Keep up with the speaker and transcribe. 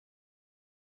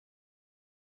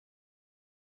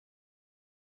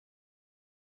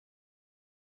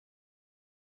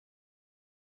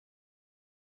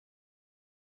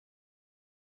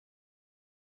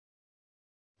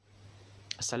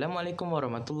Assalamualaikum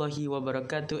warahmatullahi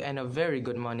wabarakatuh and a very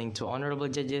good morning to honorable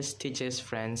judges, teachers,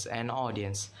 friends, and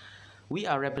audience. We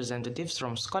are representatives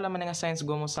from Sekolah Menengah Sains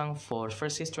Musang.For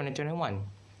FRSIS 2021.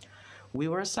 We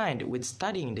were assigned with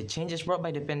studying the changes brought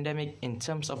by the pandemic in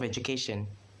terms of education.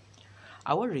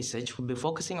 Our research will be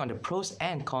focusing on the pros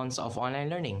and cons of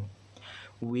online learning.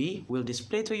 We will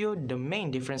display to you the main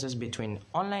differences between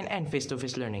online and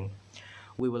face-to-face learning.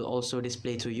 We will also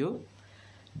display to you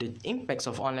the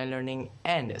impacts of online learning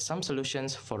and some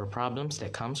solutions for the problems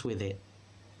that comes with it.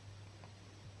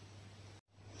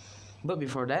 But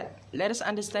before that, let us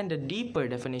understand the deeper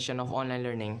definition of online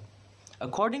learning.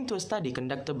 According to a study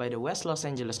conducted by the West Los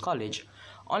Angeles College,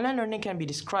 online learning can be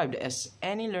described as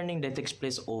any learning that takes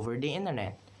place over the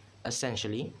internet.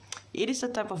 Essentially, it is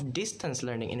a type of distance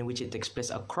learning in which it takes place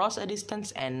across a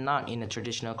distance and not in a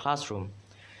traditional classroom.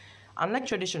 Unlike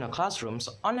traditional classrooms,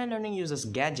 online learning uses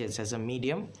gadgets as a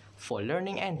medium for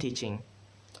learning and teaching.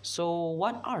 So,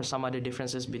 what are some other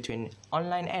differences between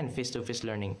online and face-to-face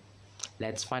learning?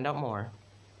 Let's find out more.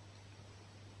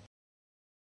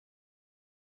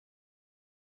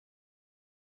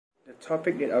 The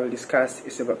topic that I will discuss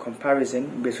is about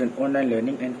comparison between online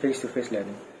learning and face-to-face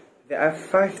learning. There are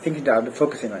 5 things that I'll be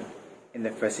focusing on. In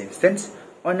the first instance,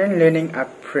 online learning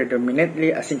are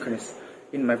predominantly asynchronous.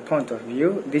 In my point of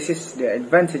view, this is the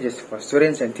advantages for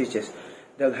students and teachers.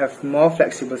 They'll have more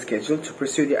flexible schedule to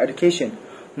pursue their education.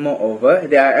 Moreover,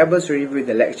 they are able to review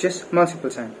the lectures multiple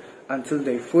times until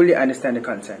they fully understand the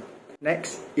content.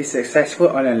 Next is successful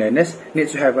online learners need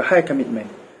to have a high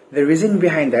commitment. The reason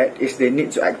behind that is they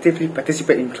need to actively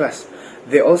participate in class.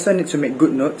 They also need to make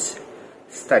good notes,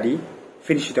 study,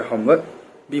 finish their homework,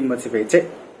 be motivated,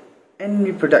 and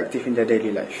be productive in their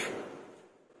daily life.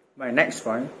 My next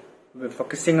point, we're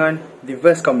focusing on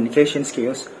diverse communication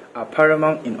skills are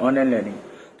paramount in online learning.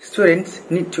 Students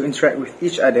need to interact with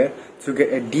each other to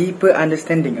get a deeper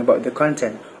understanding about the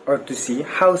content or to see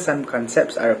how some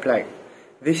concepts are applied.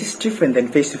 This is different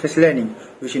than face-to-face learning,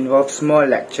 which involves more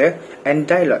lecture and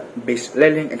dialogue-based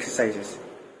learning exercises.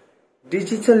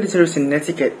 Digital literacy and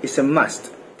etiquette is a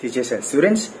must. Teachers and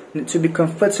students need to be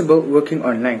comfortable working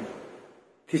online.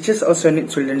 Teachers also need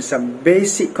to learn some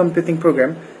basic computing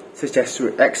programs such as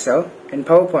through Excel and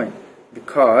PowerPoint,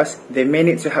 because they may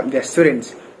need to help their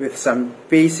students with some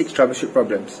basic troubleshoot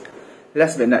problems.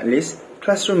 Last but not least,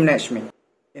 classroom management.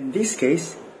 In this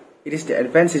case, it is the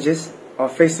advantages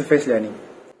of face-to-face learning.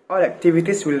 All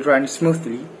activities will run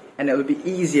smoothly and it will be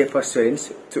easier for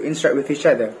students to interact with each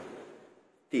other.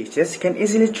 Teachers can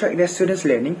easily track their students'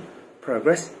 learning,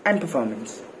 progress, and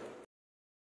performance.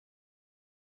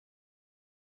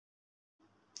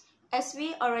 As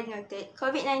we already noted,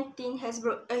 COVID-19 has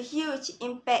brought a huge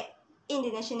impact in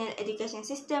the national education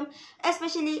system,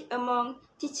 especially among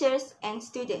teachers and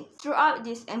students. Throughout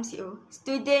this MCO,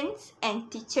 students and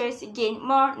teachers gain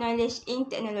more knowledge in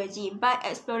technology by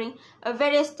exploring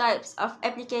various types of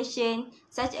applications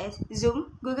such as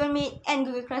Zoom, Google Meet, and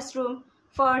Google Classroom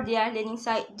for their learning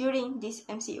site during this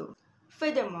MCO.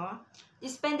 Furthermore,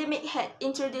 this pandemic had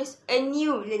introduced a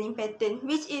new learning pattern,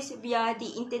 which is via the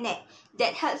internet,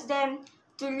 that helps them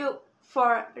to look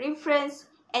for reference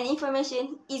and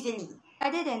information easily.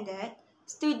 Other than that,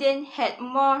 students had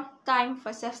more time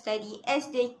for self-study as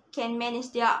they can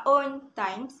manage their own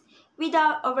times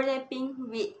without overlapping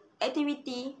with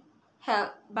activity held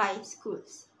by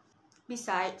schools.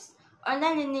 Besides,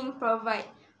 online learning provides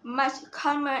much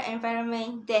calmer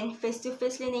environment than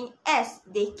face-to-face learning as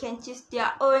they can choose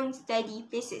their own study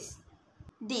places.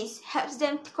 This helps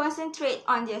them to concentrate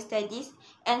on their studies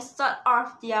and sort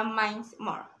off their minds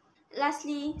more.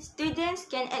 Lastly, students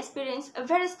can experience a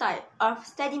various type of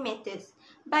study methods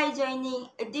by joining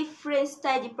a different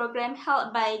study program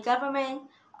held by government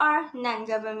or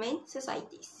non-government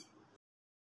societies.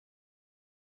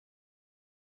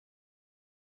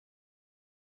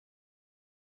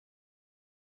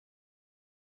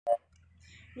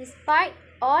 Despite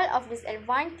all of this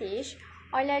advantage,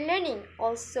 online learning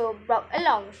also brought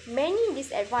along many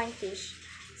disadvantages.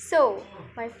 So,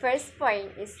 my first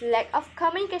point is lack of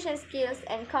communication skills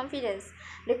and confidence.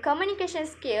 The communication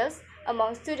skills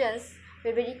among students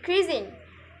will be decreasing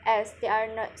as they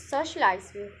are not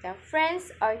socialized with their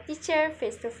friends or teacher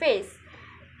face to face.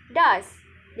 Thus,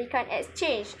 they can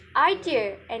exchange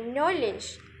ideas and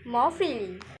knowledge more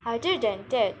freely. Other than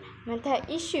that, mental health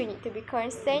issues need to be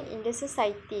concerned in the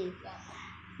society.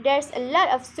 There's a lot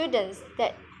of students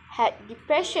that had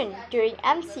depression during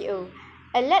MCO.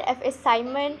 A lot of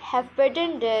assignments have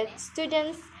burdened the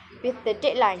students with the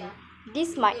deadline.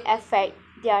 This might affect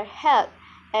their health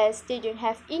as they don't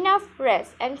have enough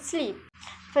rest and sleep.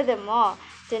 Furthermore,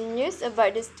 the news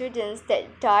about the students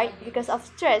that died because of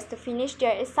stress to finish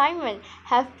their assignment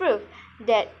have proved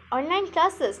that online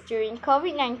classes during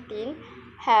COVID-19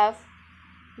 have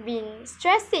been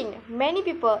stressing many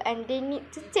people and they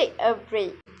need to take a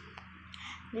break.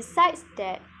 Besides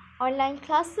that, online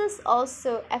classes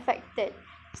also affected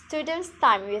students'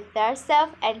 time with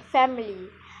themselves and family.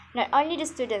 Not only the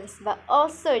students but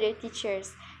also the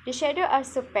teachers. The schedules are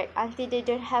so packed until they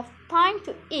don't have time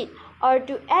to eat or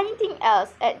do anything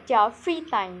else at their free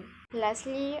time.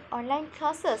 Lastly, online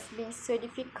classes being so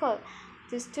difficult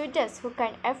to students who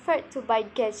can't afford to buy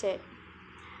gadgets.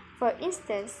 For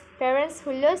instance, parents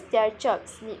who lose their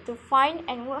jobs need to find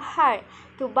and work hard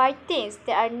to buy things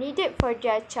that are needed for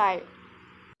their child.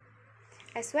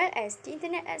 As well as the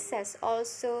internet access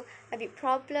also a big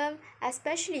problem,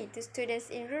 especially to students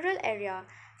in rural area.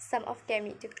 Some of them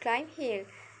need to climb hill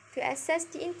to access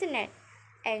the internet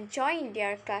and join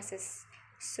their classes.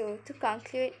 So to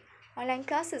conclude, online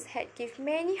classes had give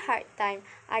many hard time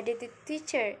either to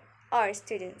teacher or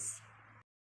students.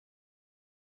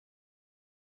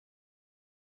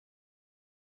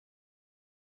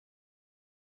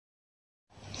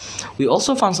 We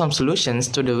also found some solutions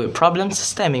to the problems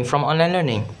stemming from online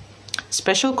learning.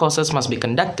 Special courses must be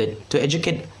conducted to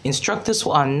educate instructors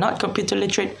who are not computer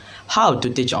literate how to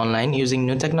teach online using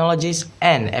new technologies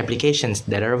and applications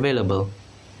that are available.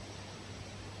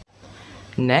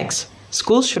 Next,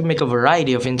 schools should make a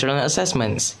variety of internal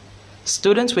assessments.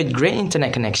 Students with great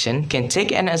internet connection can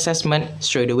take an assessment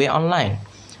straight away online.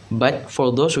 But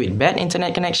for those with bad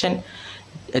internet connection,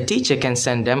 a teacher can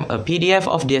send them a PDF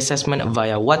of the assessment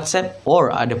via WhatsApp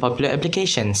or other popular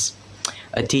applications.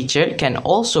 A teacher can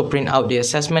also print out the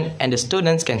assessment and the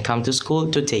students can come to school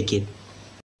to take it.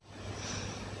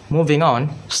 Moving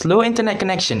on, slow internet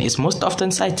connection is most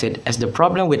often cited as the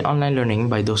problem with online learning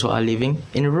by those who are living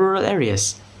in rural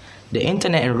areas. The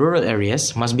internet in rural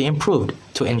areas must be improved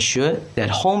to ensure that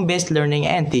home-based learning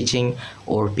and teaching,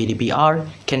 or PDPR,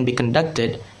 can be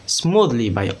conducted smoothly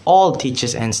by all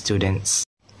teachers and students.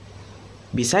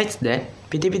 Besides that,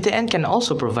 PTPTN can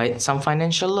also provide some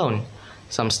financial loan.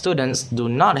 Some students do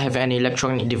not have any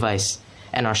electronic device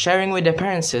and are sharing with their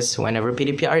parents whenever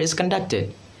PDPR is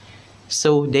conducted.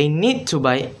 So they need to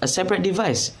buy a separate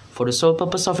device for the sole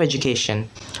purpose of education.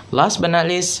 Last but not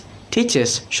least,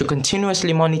 teachers should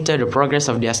continuously monitor the progress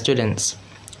of their students.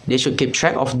 They should keep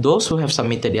track of those who have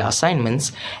submitted their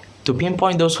assignments to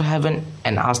pinpoint those who haven't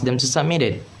and ask them to submit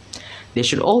it. They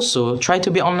should also try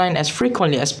to be online as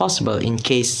frequently as possible in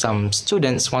case some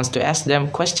students want to ask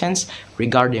them questions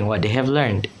regarding what they have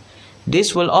learned.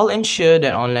 This will all ensure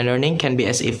that online learning can be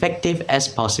as effective as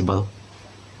possible.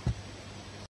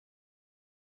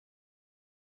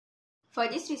 For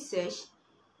this research,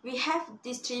 we have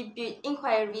distributed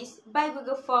inquiries by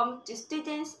Google Form to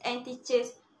students and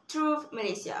teachers throughout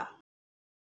Malaysia.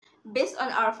 Based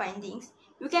on our findings,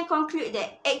 we can conclude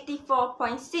that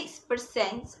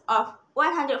 84.6% of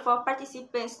 104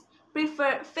 participants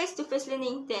prefer face-to-face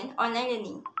learning than online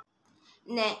learning.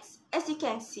 Next, as you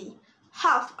can see,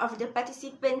 half of the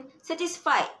participants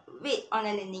satisfied with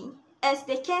online learning as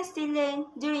they can still learn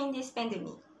during this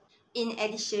pandemic. In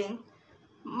addition,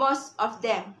 most of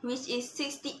them, which is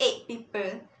 68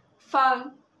 people,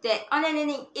 found that online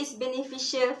learning is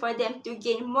beneficial for them to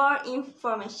gain more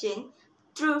information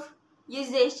through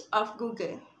usage of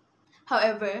Google.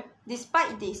 However,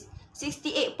 despite this,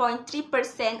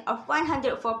 68.3% of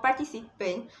 104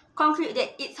 participants conclude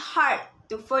that it's hard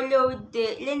to follow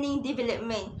the learning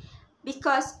development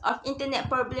because of internet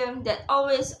problems that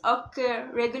always occur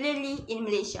regularly in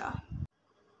Malaysia.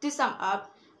 To sum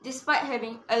up, despite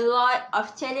having a lot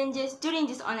of challenges during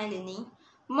this online learning,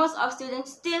 most of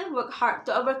students still work hard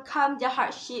to overcome their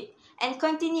hardship and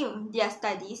continue their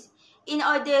studies in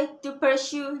order to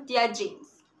pursue their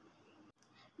dreams.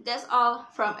 That's all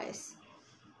from us.